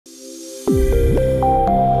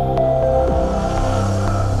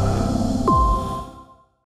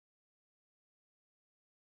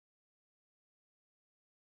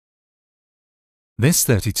This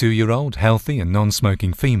 32-year-old healthy and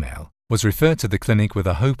non-smoking female was referred to the clinic with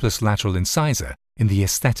a hopeless lateral incisor in the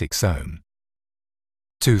aesthetic zone.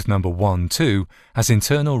 Tooth number 1-2 has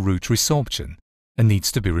internal root resorption and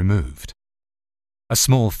needs to be removed. A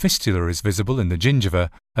small fistula is visible in the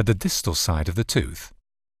gingiva at the distal side of the tooth.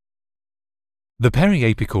 The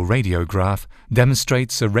periapical radiograph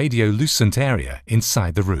demonstrates a radiolucent area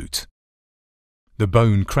inside the root. The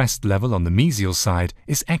bone crest level on the mesial side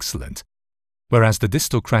is excellent, whereas the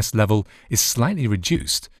distal crest level is slightly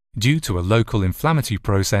reduced due to a local inflammatory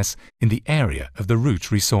process in the area of the root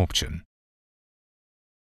resorption.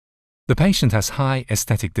 The patient has high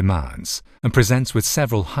aesthetic demands and presents with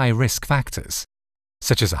several high-risk factors,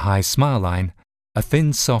 such as a high smile line, a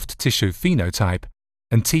thin soft tissue phenotype,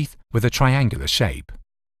 and teeth with a triangular shape.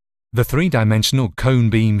 The three-dimensional cone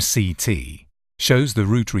beam CT shows the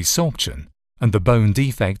root resorption and the bone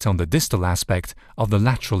defect on the distal aspect of the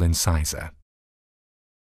lateral incisor.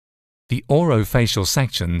 The orofacial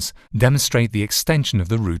sections demonstrate the extension of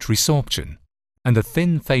the root resorption and a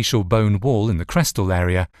thin facial bone wall in the crestal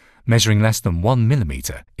area measuring less than 1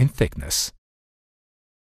 mm in thickness.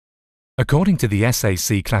 According to the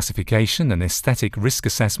SAC classification and aesthetic risk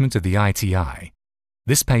assessment of the ITI,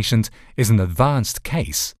 this patient is an advanced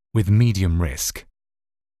case with medium risk.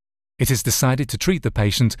 It is decided to treat the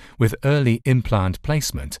patient with early implant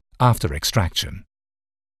placement after extraction.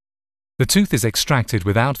 The tooth is extracted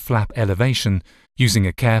without flap elevation using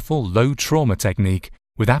a careful low trauma technique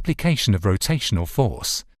with application of rotational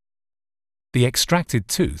force. The extracted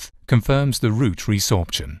tooth confirms the root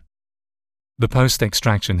resorption. The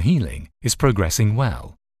post-extraction healing is progressing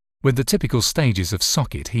well, with the typical stages of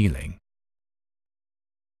socket healing.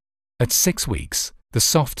 At 6 weeks, the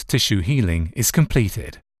soft tissue healing is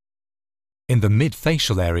completed. In the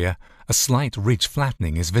mid-facial area, a slight ridge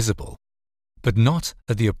flattening is visible, but not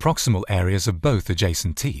at the proximal areas of both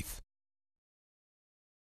adjacent teeth.